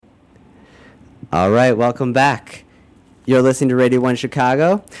All right, welcome back. You're listening to Radio 1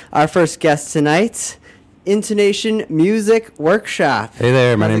 Chicago. Our first guest tonight, Intonation Music Workshop. Hey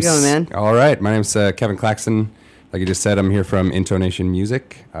there, How's it going, man? All right, my name's Kevin Claxton. Like you just said, I'm here from Intonation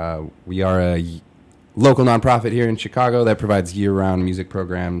Music. We are a local nonprofit here in Chicago that provides year-round music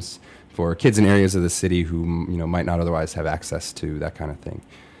programs for kids in areas of the city who might not otherwise have access to that kind of thing.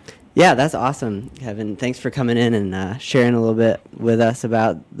 Yeah, that's awesome, Kevin. Thanks for coming in and sharing a little bit with us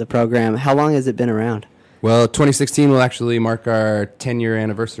about the program. How long has it been around? Well, 2016 will actually mark our 10-year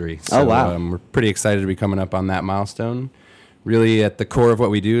anniversary. So, oh, wow. We're pretty excited to be coming up on that milestone. Really, at the core of what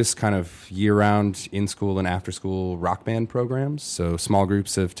we do is kind of year-round in-school and after-school rock band programs. So small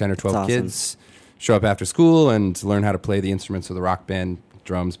groups of 10 or 12 kids show up after school and learn how to play the instruments of the rock band,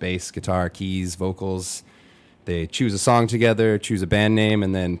 drums, bass, guitar, keys, vocals. They choose a song together, choose a band name,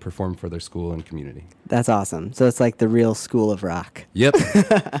 and then perform for their school and community. That's awesome. So it's like the real school of rock. Yep.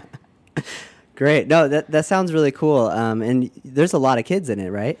 Great. No, that sounds really cool. And there's a lot of kids in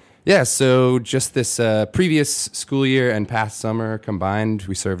it, right? Yeah, so just this previous school year and past summer combined,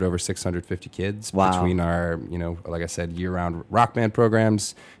 we served over 650 kids between our, like I said, year-round rock band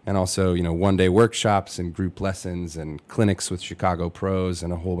programs and also, one-day workshops and group lessons and clinics with Chicago pros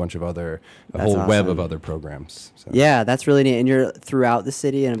and a whole bunch of web of other programs. So. Yeah, that's really neat. And you're throughout the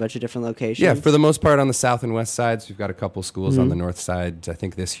city in a bunch of different locations? Yeah, for the most part on the south and west sides. We've got a couple schools on the north side. I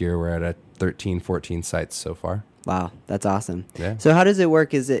think this year we're at 13, 14 sites so far. Wow, that's awesome. Yeah. So how does it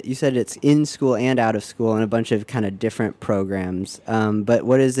work? You said it's in school and out of school and a bunch of kind of different programs. But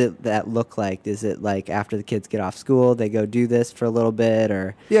what does that look like? Is it like after the kids get off school, they go do this for a little bit,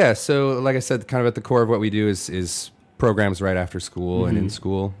 or? Yeah, so like I said, kind of at the core of what we do is programs right after school and in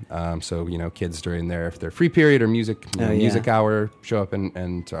school. So, kids during their free period or music hour show up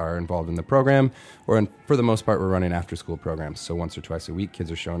and are involved in the program. For the most part, we're running after school programs. So once or twice a week,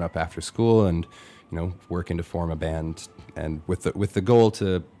 kids are showing up after school and working to form a band and with the goal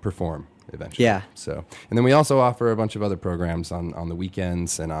to perform eventually. Yeah. So, and then we also offer a bunch of other programs on the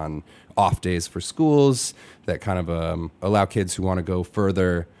weekends and on off days for schools that kind of allow kids who want to go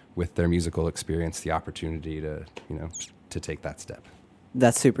further with their musical experience the opportunity to take that step.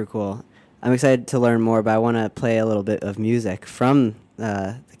 That's super cool. I'm excited to learn more, but I want to play a little bit of music from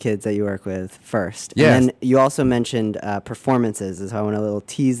the kids that you work with first. Yes. And then you also mentioned performances, so I want to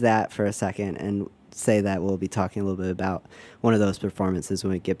tease that for a second and say that we'll be talking a little bit about one of those performances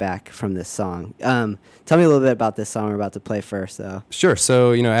when we get back from this song. Tell me a little bit about this song we're about to play first, though. Sure.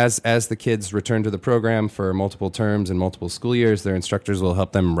 So, as the kids return to the program for multiple terms and multiple school years, their instructors will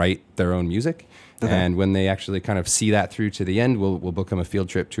help them write their own music. Okay. And when they actually kind of see that through to the end, we'll book them a field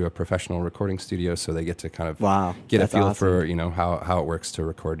trip to a professional recording studio so they get to kind of get a feel for how it works to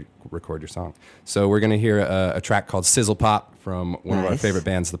record your song. So we're going to hear a track called Sizzle Pop from one of our favorite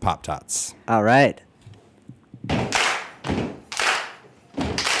bands, the Pop Tots. All right. Burn,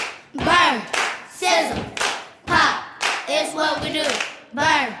 sizzle, pop, it's what we do.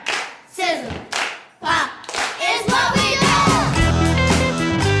 Burn, sizzle, pop, it's what we do.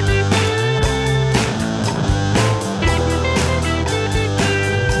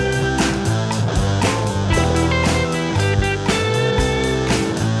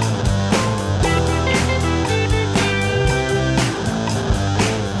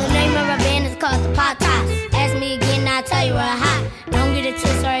 I tell you we're hot. Don't get a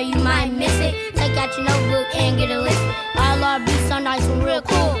twist or you might miss it. Take out your notebook and get a list. All our beats are nice and real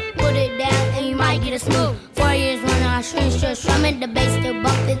cool. Put it down and you might get a smooth. 4 years running, our strings still strumming. The bass still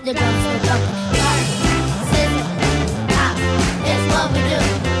bumping, the drums still jumping. Burn, sizzle, pop, it's what we do.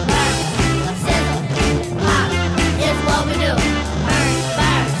 Burn, sizzle, pop, it's what we do.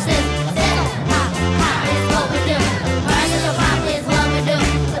 Burn, sizzle, pop, it's what we do. Burn, sizzle, pop, it's what we do.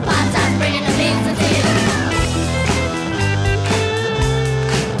 The Pop Tots bringing the beats to you.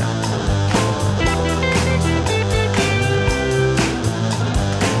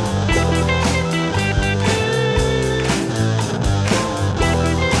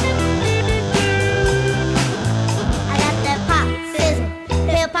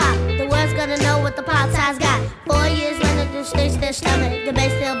 Stomach, the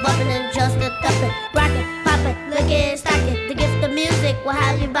bass still bumping and the drum still thumping. Rock it, pop it, look it, stock it. The gift of music will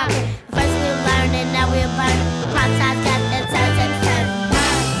have you bopping. First we were learning, now we're burning. Pop Tots got that turn.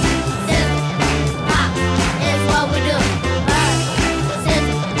 Burn, sizzle, pop, it's what we do. Burn,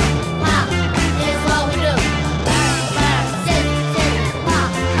 sizzle, pop, it's what we do. Burn, sizzle,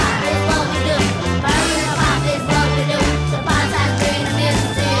 pop, it's what we do. Burn, pop, it's what we do. The Pop Tots bring the music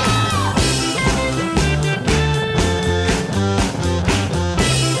to you.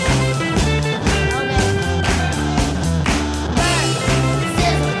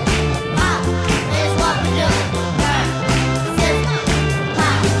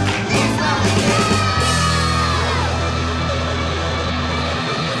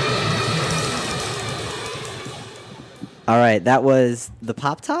 All right, that was the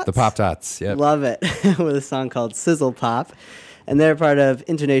Pop Tots? The Pop Tots, yep. Love it. With a song called Sizzle Pop. And they're part of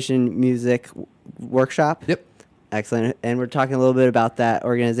Intonation Music Workshop. Yep. Excellent. And we're talking a little bit about that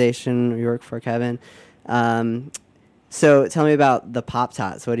organization you work for, Kevin. So tell me about the Pop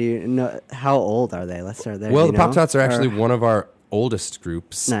Tots. What do you know? How old are they? Let's start there. Well, the Pop Tots are actually one of our oldest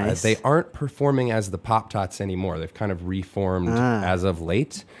groups. Nice. They aren't performing as the Pop Tots anymore. They've kind of reformed as of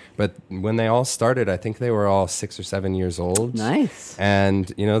late. But when they all started, I think they were all 6 or 7 years old. Nice. And,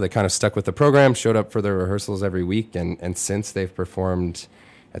 they kind of stuck with the program, showed up for their rehearsals every week. And since they've performed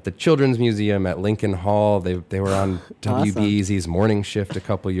at the Children's Museum, at Lincoln Hall, they were on Awesome. WBEZ's Morning Shift a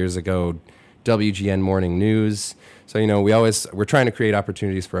couple years ago, WGN Morning News. So, we're trying to create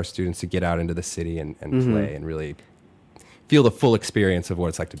opportunities for our students to get out into the city and play and really feel the full experience of what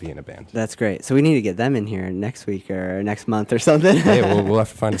it's like to be in a band. That's great. So we need to get them in here next week or next month or something. Hey, we'll have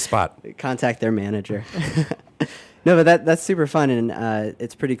to find a spot. Contact their manager. No, but that's super fun, and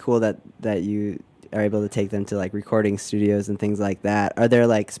it's pretty cool that you are able to take them to like recording studios and things like that. Are there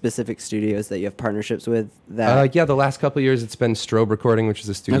like specific studios that you have partnerships with? That the last couple of years it's been Strobe Recording, which is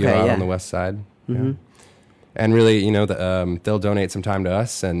a studio out on the west side. Mm-hmm. Yeah. And really, they'll donate some time to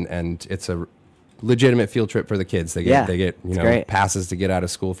us, and it's a legitimate field trip for the kids. They get passes to get out of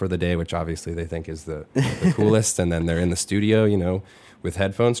school for the day, which obviously they think is the coolest. And then they're in the studio, with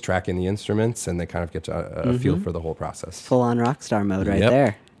headphones, tracking the instruments, and they kind of get a feel for the whole process. Full on rock star mode right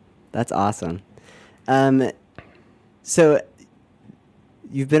there. That's awesome. So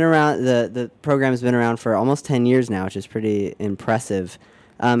you've been around, the program's been around for almost 10 years now, which is pretty impressive.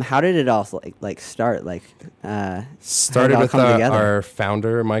 How did it all start? Started with our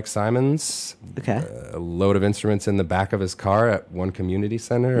founder, Mike Simons. Okay. A load of instruments in the back of his car at one community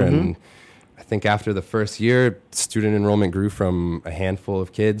center. Mm-hmm. And I think after the first year, student enrollment grew from a handful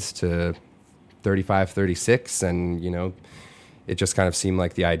of kids to 35, 36. And, it just kind of seemed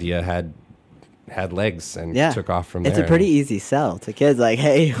like the idea had legs and took off from there. It's a pretty easy sell to kids. Like,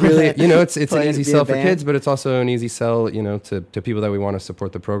 hey, really, it's an easy sell for kids, but it's also an easy sell, to people that we want to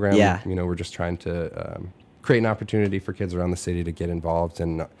support the program. Yeah. We're just trying to create an opportunity for kids around the city to get involved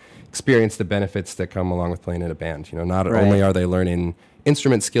and experience the benefits that come along with playing in a band. Not only are they learning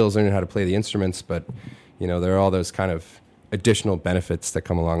instrument skills, learning how to play the instruments, but there are all those kind of additional benefits that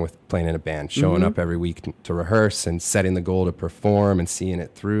come along with playing in a band, showing up every week to rehearse and setting the goal to perform and seeing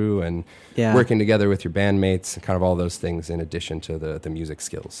it through and working together with your bandmates and kind of all those things in addition to the music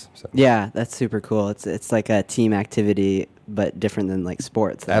skills. So. Yeah, that's super cool. It's like a team activity, but different than like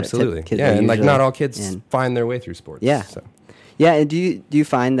sports. Absolutely. And like not all kids find their way through sports. Yeah. So. Yeah, and do you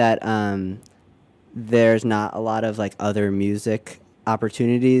find that there's not a lot of like other music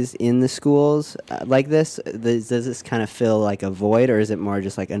opportunities in the schools like this? Does this kind of fill like a void, or is it more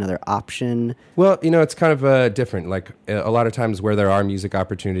just like another option? Well, it's kind of different. Like a lot of times where there are music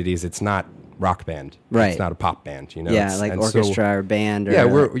opportunities, it's not rock band. Right. It's not a pop band, Yeah, like orchestra or band.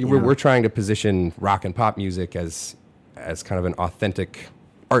 Or, we're trying to position rock and pop music as kind of an authentic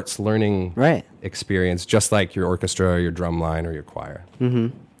arts learning experience, just like your orchestra or your drum line or your choir.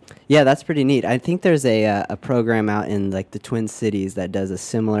 Mm-hmm. Yeah, that's pretty neat. I think there's a program out in like the Twin Cities that does a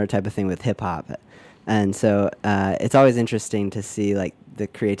similar type of thing with hip hop, and so it's always interesting to see like the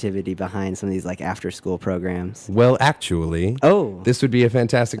creativity behind some of these like after school programs. Well, actually, this would be a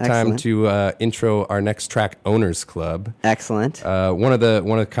fantastic time to intro our next track, Owners Club. Excellent. One of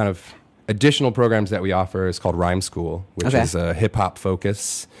the kind of additional programs that we offer is called Rhyme School, which is a hip hop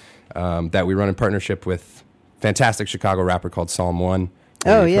focus that we run in partnership with a fantastic Chicago rapper called Psalm One.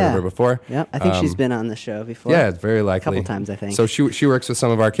 Oh, yeah. Heard of her before. Yep. I think she's been on the show before. Yeah, it's very likely. A couple times, I think. So she works with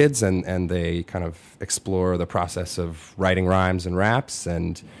some of our kids, and they kind of explore the process of writing rhymes and raps.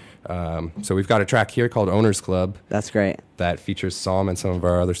 And so we've got a track here called Owners Club. That's great. That features Psalm and some of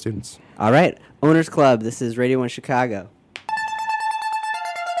our other students. All right. Owners Club. This is Radio 1 Chicago.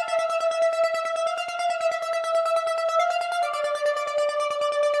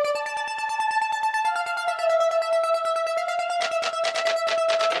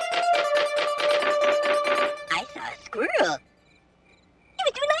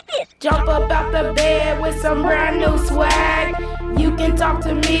 Jump up out the bed with some brand new swag. You can talk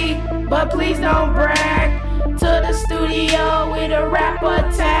to me, but please don't brag. To the studio with a rap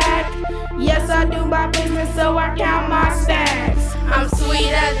attack. Yes, I do my business, so I count my stacks. I'm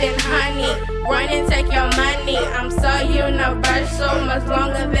sweeter than honey, run and take your money. I'm so universal, much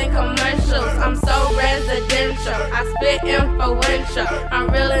longer than commercials. I'm so residential, I spit influential.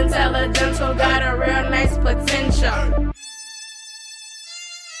 I'm real intelligential, got a real nice potential.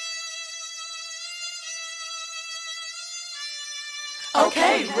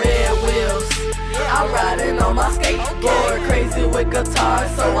 Okay, red wheels, I'm riding on my skateboard, crazy with guitar,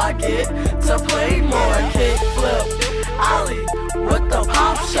 so I get to play more. Kick, flip, ollie, with the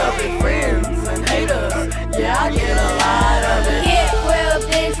pop, shoving friends and haters. Yeah, I get a lot of it. Get real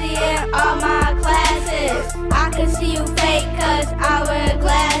busy in all my classes. I can see you fake cause I wear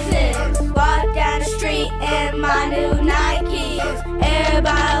glasses. Walk down the street in my new Nikes.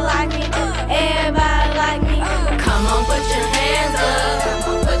 Everybody like me, everybody like me. Come on, put your hands up. Come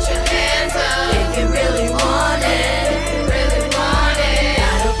on, put your hands up. If you really want it, if you really want it.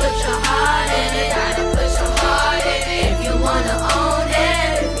 Gotta put your heart in it, gotta put your heart in it. If you wanna own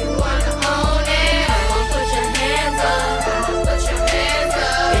it, if you wanna own it. Come on, put your hands up. Come on, put your hands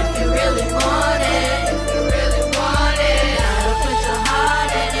up. If you really want it, if you really want it. Gotta put your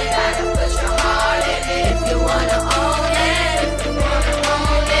heart in it, gotta put your heart in it. If you wanna own it, if you wanna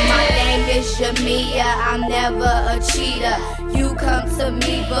own it. My name is Jamia, I'm never a cheater. You come to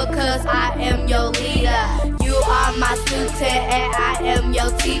me because I am your leader. You are my student and I am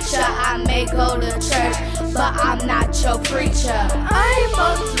your teacher. I may go to church, but I'm not your preacher. I'm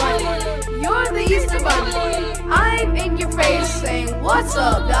Bugs Bunny, you're the Easter Bunny. I'm in your face saying, what's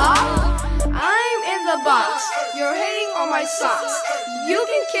up, dog? I'm in the box, you're hating on my socks. You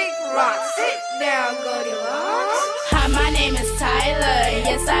can kick rocks, sit down, Goldilocks. Hi, my name is Tyler.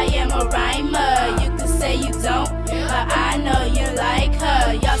 Yes, I am a rhymer. You can say you don't, but I know you like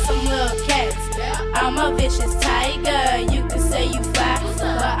her. Y'all some little cats. I'm a vicious tiger. You can say you fly,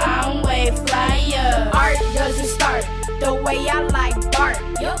 but I'm way flyer. Art doesn't start the way I like Bart.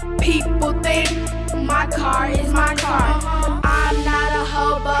 People think my car is my car. I'm not a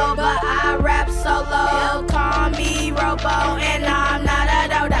hobo, but I rap solo. Call me Robo, and I'm not a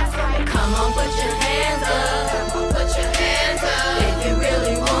dodo. Come on, put your hands up. Come on, put your hands up. If you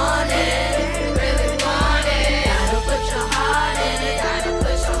really want it, if you really want it. Gotta put your heart in it, gotta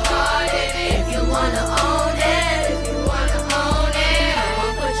put your heart in it. If you wanna own it, if you wanna own it. Come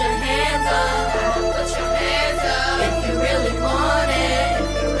on, put your hands up. Come on, put your hands up. If you really want it, if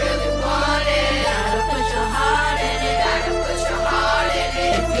you really want it. Gotta put your heart in it, gotta put your heart in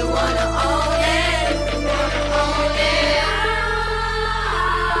it. If you wanna own it, if you wanna own it.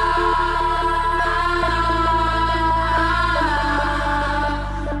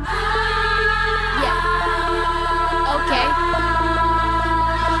 Okay.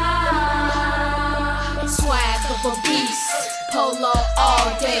 Swag of a beast, polo all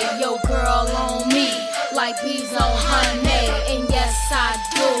day, yo girl on me, like bees on honey. And yes, I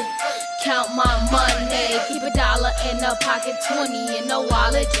do count my money. Keep $1 in the pocket, 20 in the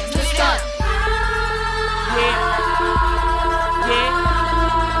wallet, just a stunt.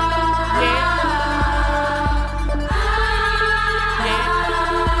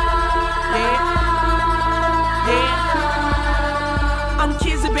 I'm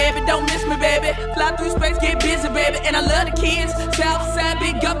Kizzy, baby, don't miss me, baby. Fly through space, get busy, baby. And I love the kids. Southside,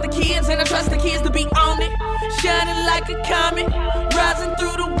 big up the kids. And I trust the kids to be on it. Shining like a comet. Rising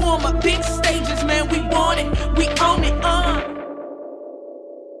through the warm-up. Big stages, man, we want it. We own it,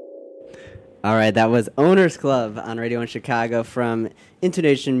 All right, that was Owners Club on Radio in Chicago from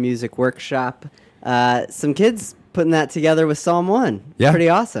Intonation Music Workshop. Some kids putting that together with Psalm 1. Yeah. Pretty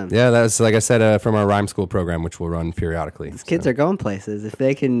awesome. Yeah, that's, like I said, from our rhyme school program, which we'll run periodically. These kids are going places. If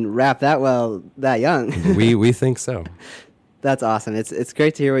they can rap that well that young. we think so. That's awesome. It's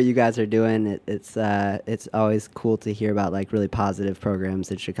great to hear what you guys are doing. It's always cool to hear about like really positive programs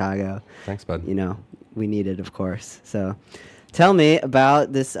in Chicago. Thanks, bud. You know, we need it, of course. So tell me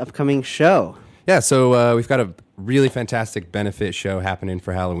about this upcoming show. Yeah, so we've got a really fantastic benefit show happening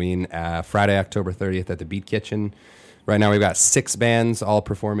for Halloween, Friday, October 30th at the Beat Kitchen. Right now we've got 6 bands all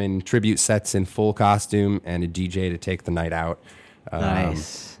performing tribute sets in full costume and a DJ to take the night out.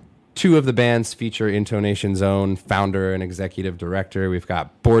 Nice. 2 of the bands feature Intonation's own founder and executive director. We've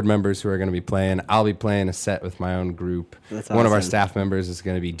got board members who are going to be playing. I'll be playing a set with my own group. That's One of our awesome. staff members is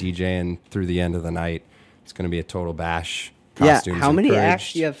going to be DJing through the end of the night. It's going to be a total bash. Yeah, Costumes how many encouraged.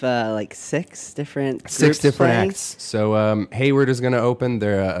 acts? You have like 6 different Six groups different playing? acts. So Hayward is going to open.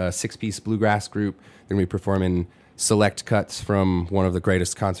 They're a 6-piece bluegrass group. They're going to be performing select cuts from one of the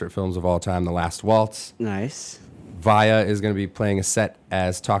greatest concert films of all time, The Last Waltz. Nice. Via is going to be playing a set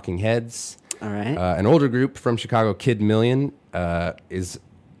as Talking Heads. All right. An older group from Chicago, Kid Million,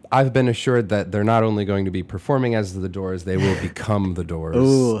 I've been assured that they're not only going to be performing as the Doors, they will become the Doors.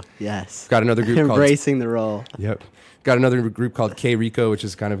 Ooh, yes. Got another group called... Embracing the role. Yep. Got another group called K Rico, which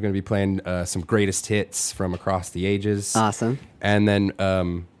is kind of going to be playing some greatest hits from across the ages. Awesome. And then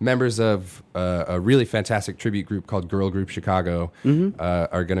members of a really fantastic tribute group called Girl Group Chicago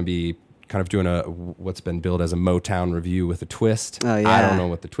are going to be kind of doing what's been billed as a Motown review with a twist. Oh, yeah. I don't know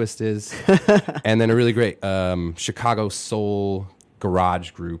what the twist is. And then a really great Chicago soul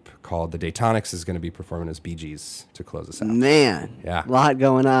garage group called the Daytonics is going to be performing as Bee Gees to close us out. Man, Yeah. a lot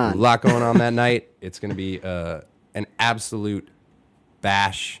going on. A lot going on that night. It's going to be an absolute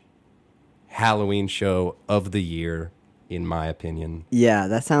bash Halloween show of the year, in my opinion. Yeah,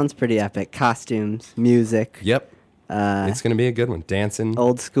 that sounds pretty epic. Costumes, music. Yep. It's going to be a good one. Dancing.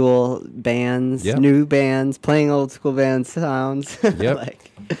 Old school bands, Yep. new bands, playing old school band sounds. Yep.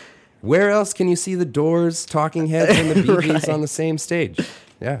 Where else can you see the Doors, Talking Heads, and the Bee Gees Right. on the same stage?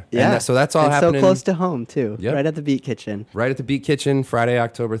 Yeah. Yeah. And so that's all it's happening. so close to home, too. Yep. Right at the Beat Kitchen. Right at the Beat Kitchen, Friday,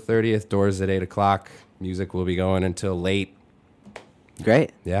 October 30th. Doors at 8 o'clock. Music will be going until late.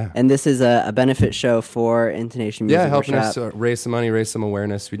 Great. Yeah. And this is a benefit show for Intonation Music Yeah, helping Workshop. us raise some money, raise some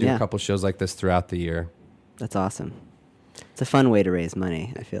awareness. We do Yeah. a couple shows like this throughout the year. That's awesome. It's a fun way to raise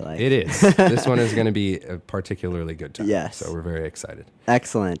money, I feel like. It is. This one is going to be a particularly good time. Yes. So we're very excited.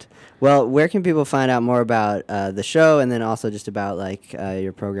 Excellent. Well, where can people find out more about the show and then also just about like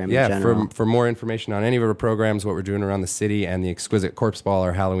your program in general? For more information on any of our programs, what we're doing around the city, and the Exquisite Corpse Ball,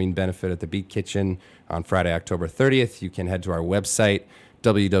 our Halloween benefit at the Beat Kitchen on Friday, October 30th, you can head to our website,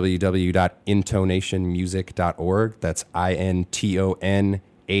 www.intonationmusic.org. That's INTONATION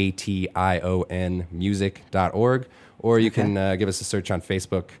music.org. Or you can give us a search on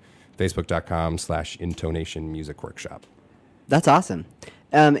Facebook, facebook.com/Intonation Music Workshop. That's awesome.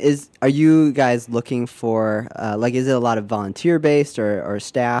 Are you guys looking for is it a lot of volunteer based or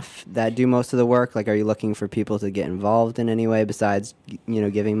staff that do most of the work? Like, are you looking for people to get involved in any way besides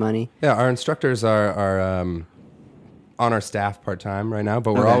giving money? Yeah, our instructors are on our staff part-time right now,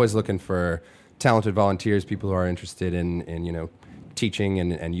 but we're Okay. always looking for talented volunteers, people who are interested in teaching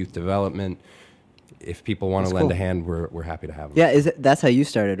and youth development. If people want to That's lend cool. a hand, we're happy to have them. Yeah, that's how you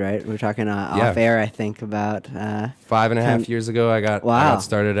started, right? We were talking off air, I think, about 5.5 years ago, I got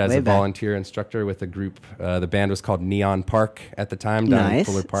started as Way a back. volunteer instructor with a group. The band was called Neon Park at the time, down in nice,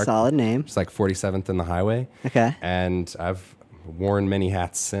 Fuller Park. solid name. It's like 47th and the highway. Okay, And I've worn many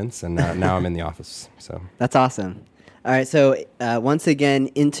hats since, and now I'm in the office. So that's awesome. All right, so once again,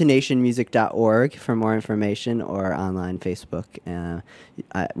 intonationmusic.org for more information, or online Facebook.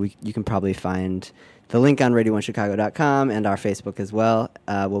 You can probably find the link on radio1chicago.com and our Facebook as well.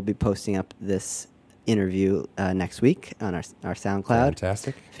 We'll be posting up this interview next week on our SoundCloud.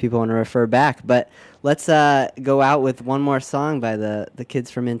 fantastic. If people want to refer back. But let's go out with one more song by the kids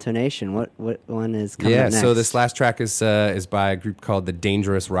from Intonation. What one is coming up next? So this last track is by a group called the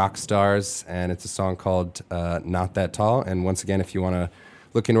Dangerous Rock Stars, and it's a song called Not That Tall. And once again, if you want to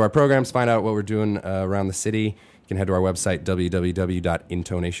look into our programs, find out what we're doing around the city, you can head to our website,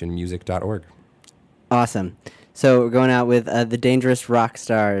 www.intonationmusic.org. Awesome. So we're going out with the Dangerous Rock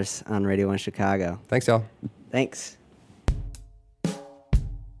Stars on Radio 1 Chicago. Thanks, y'all. Thanks.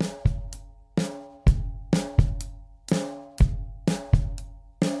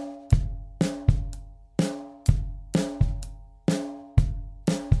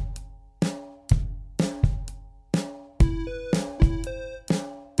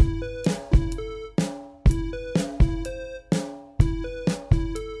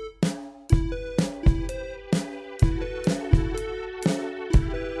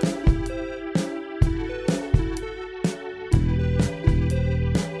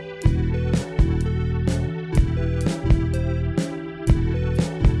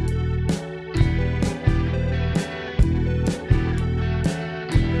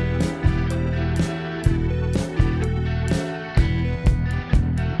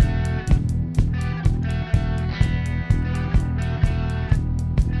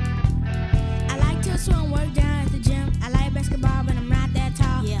 I like to swim, work down at the gym. I like basketball, but I'm not that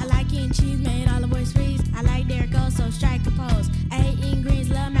tall. I like eating cheese, made all the boys freeze. I like Derek O, so strike a pose. I hate eating greens,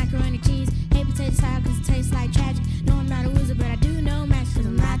 love macaroni cheese. Hate potato salad cause it tastes like tragic. No, I'm not a wizard, but I do know magic cause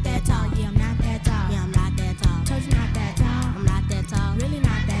I'm not that tall. Yeah, I'm not that tall. Yeah, I'm not that tall. Told you not that tall. I'm not that tall. Really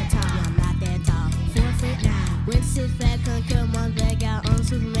not that tall. Yeah, I'm not that tall. 4'9". Went to Six Flags, couldn't kill one bag out on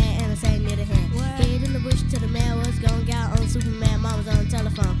Superman and I sang near the hand. Hid in the bush till the man was gone, got on Superman. Mom was on the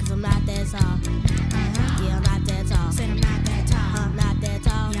telephone cause I'm not that tall. Yeah, I'm not that tall. Said I'm not that tall. I'm not that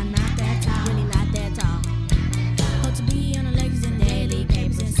tall. Yeah, I'm not that tall.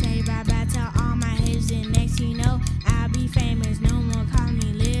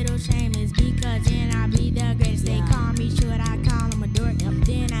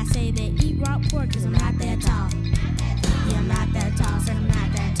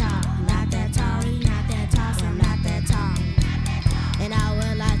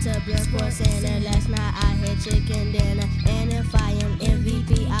 saying that last night I had chicken dinner. And if I am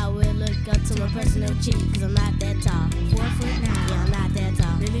MVP, I will look up to my personal chief. Cause I'm not that tall. 4'9". Yeah, I'm not that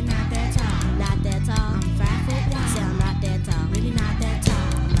tall. Really not that tall. Not that tall. I'm 5'1". Say I'm not that tall. Really not that tall.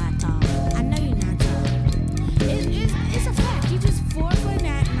 I'm not tall. I know you're not tall. It's a fact. You just 4'9"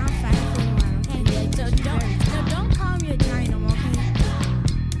 and I'm 5'1". Okay? Yeah, so don't call me a giant no more, okay?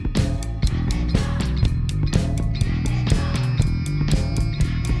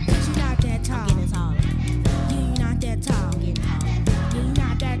 Cause you're not that tall. I'm getting taller. You're not that tall. I'm getting taller. You're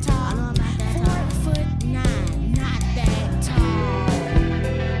not that tall. I know I'm not that tall. 4'9", not that tall.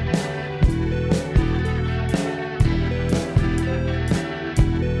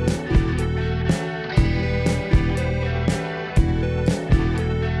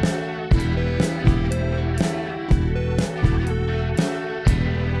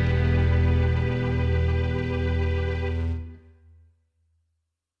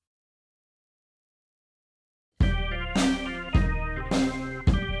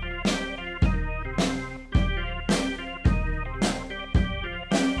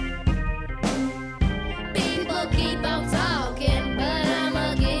 People keep on talking, but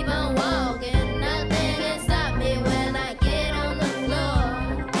I'ma keep on walking. Nothing can stop me when I get on the floor.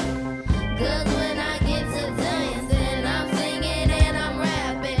 'Cause when I get to dancing, I'm singing and I'm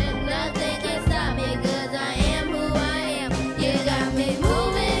rapping. Nothing can stop me 'cause I am who I am. You got me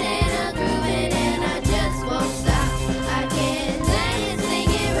moving and I'm grooving and I just won't stop. I can't dance,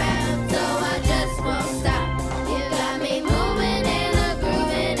 sing and rap, so I just won't stop. You got me moving and I'm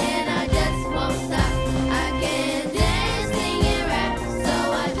grooving and I just won't stop. I can't dance, sing and rap, so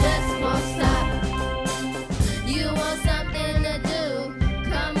I just won't stop. You want something to do?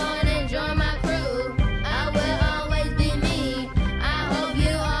 Come on and join my crew. I will always be me. I hope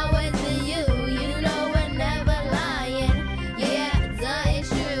you always be you. You know we're never lying. Yeah, duh, it's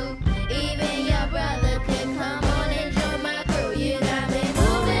true. Even your brother could come on and join my crew. You got me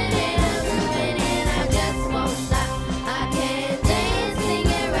moving and I'm grooving and I just won't stop. I can't dance, sing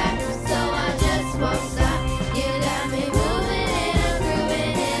and rap, so I just won't stop. You got me moving and I'm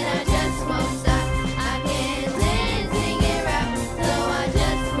grooving and I just won't stop. I can't dance, sing and rap, so I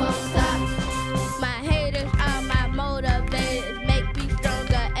just won't stop. My haters are my motivators, make me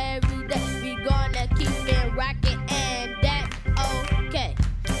stronger every day. We gonna keep it rocking and that's okay.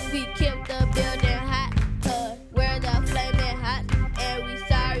 We keep the building hot, 'cause we're the flaming hot, and we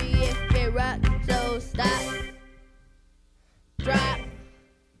sorry if it rock, so stop, drop,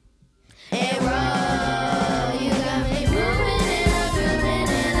 and roll. You got me moving and I'm grooving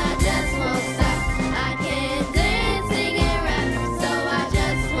and I just won't stop. I can't dance, sing and rap, so I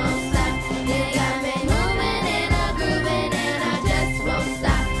just won't stop. You got me moving and I'm grooving and I just won't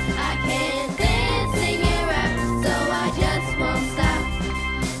stop. I can't dance, sing and rap, so I just won't stop.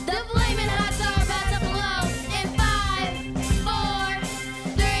 The flaming hots are about to blow in 5, 4,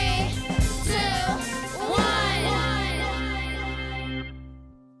 3, 2, 1.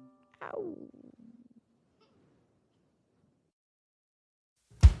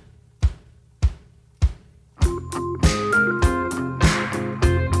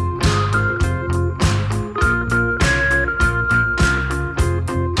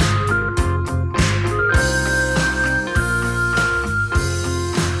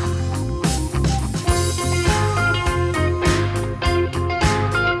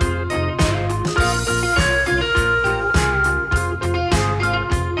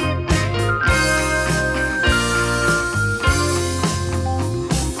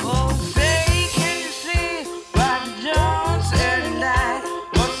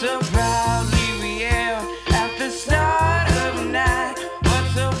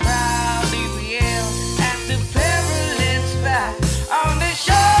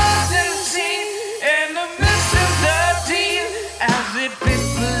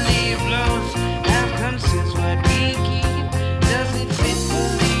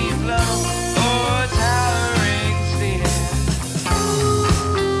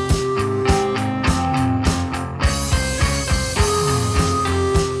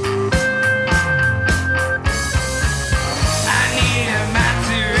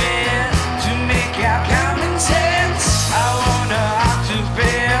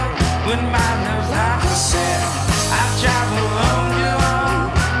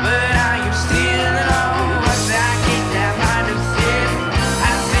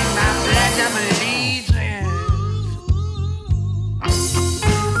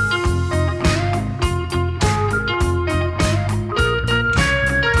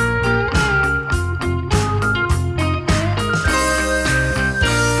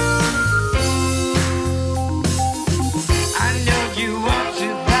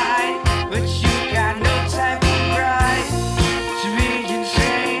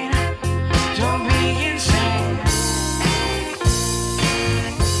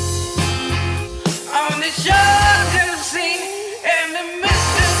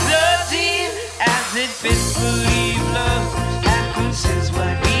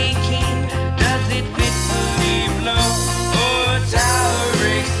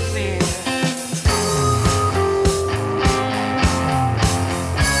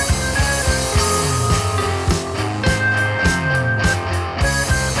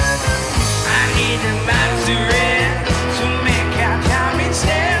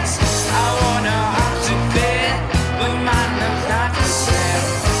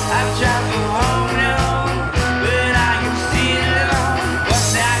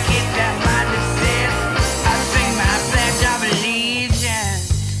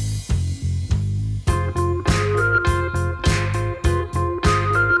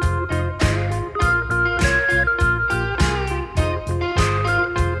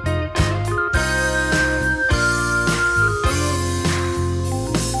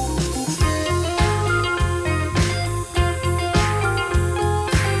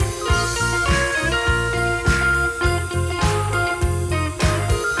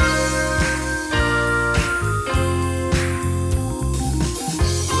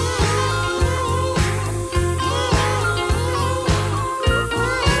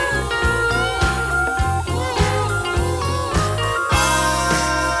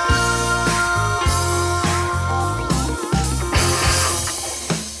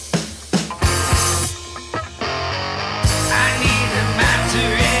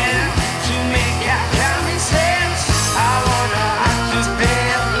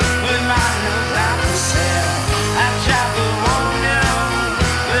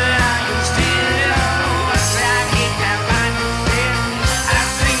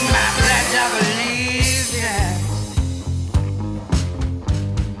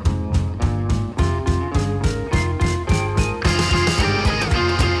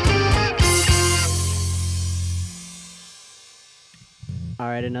 All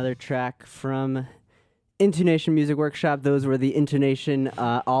right, another track from Intonation Music Workshop. Those were the Intonation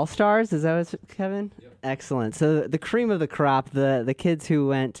All-Stars. Is that what it's, Kevin? Yep. Excellent. So the cream of the crop, the kids who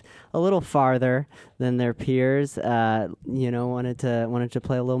went a little farther than their peers, wanted to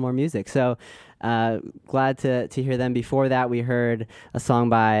play a little more music. So glad to hear them. Before that, we heard a song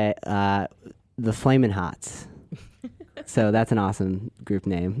by the Flamin' Hots. So that's an awesome group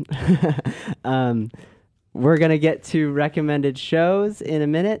name. We're going to get to recommended shows in a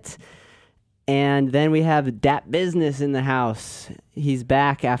minute. And then we have Dat Business in the house. He's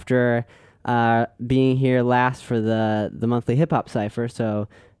back after being here last for the monthly hip-hop cypher. So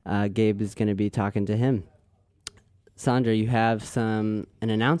Gabe is going to be talking to him. Sandra, you have an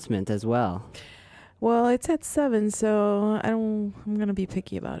announcement as well. Well, it's at 7, so I'm going to be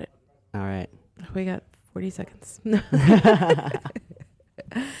picky about it. All right. We got 40 seconds.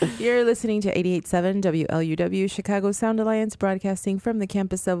 You're listening to 88.7 WLUW, Chicago Sound Alliance, broadcasting from the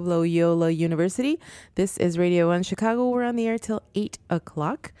campus of Loyola University. This is Radio 1 Chicago. We're on the air till 8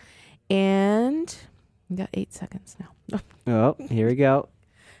 o'clock. And we got 8 seconds now. Oh, here we go.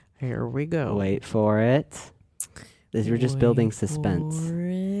 Here we go. Wait for it. We're just building suspense.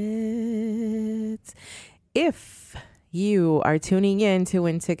 If you are tuning in to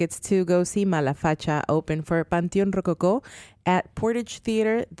win tickets to go see Malafacha open for Panteon Rococo at Portage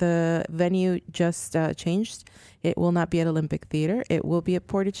Theater, the venue just changed. It will not be at Olympic Theater. It will be at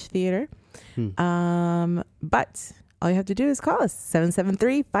Portage Theater. But all you have to do is call us,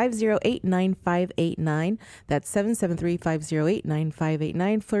 773-508-9589. That's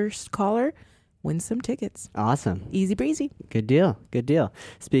 773-508-9589. First caller, win some tickets. Awesome. Easy breezy. Good deal. Good deal.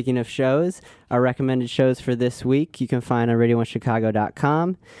 Speaking of shows, our recommended shows for this week, you can find on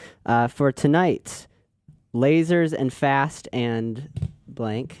radio1chicago.com. For tonight, Lasers and Fast and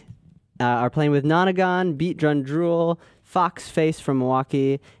blank are playing with Nonagon, Beat Drum Drool, Fox Face from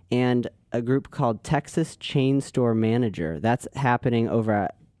Milwaukee, and a group called Texas Chain Store Manager. That's happening over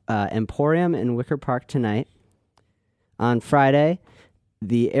at Emporium in Wicker Park tonight. On Friday,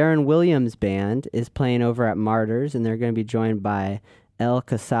 the Aaron Williams Band is playing over at Martyrs, and they're going to be joined by El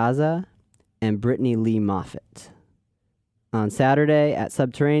Casaza and Brittany Lee Moffitt. On Saturday at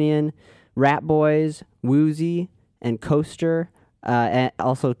Subterranean, Rat Boys, Woozy, and Coaster, and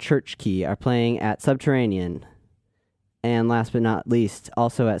also Church Key are playing at Subterranean. And last but not least,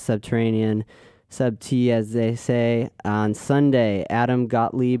 also at Subterranean, Sub T as they say, on Sunday, Adam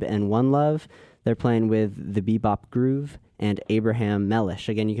Gottlieb and One Love. They're playing with the Bebop Groove and Abraham Mellish.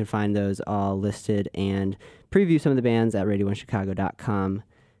 Again, you can find those all listed and preview some of the bands at radio1chicago.com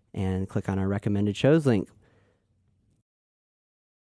and click on our recommended shows link.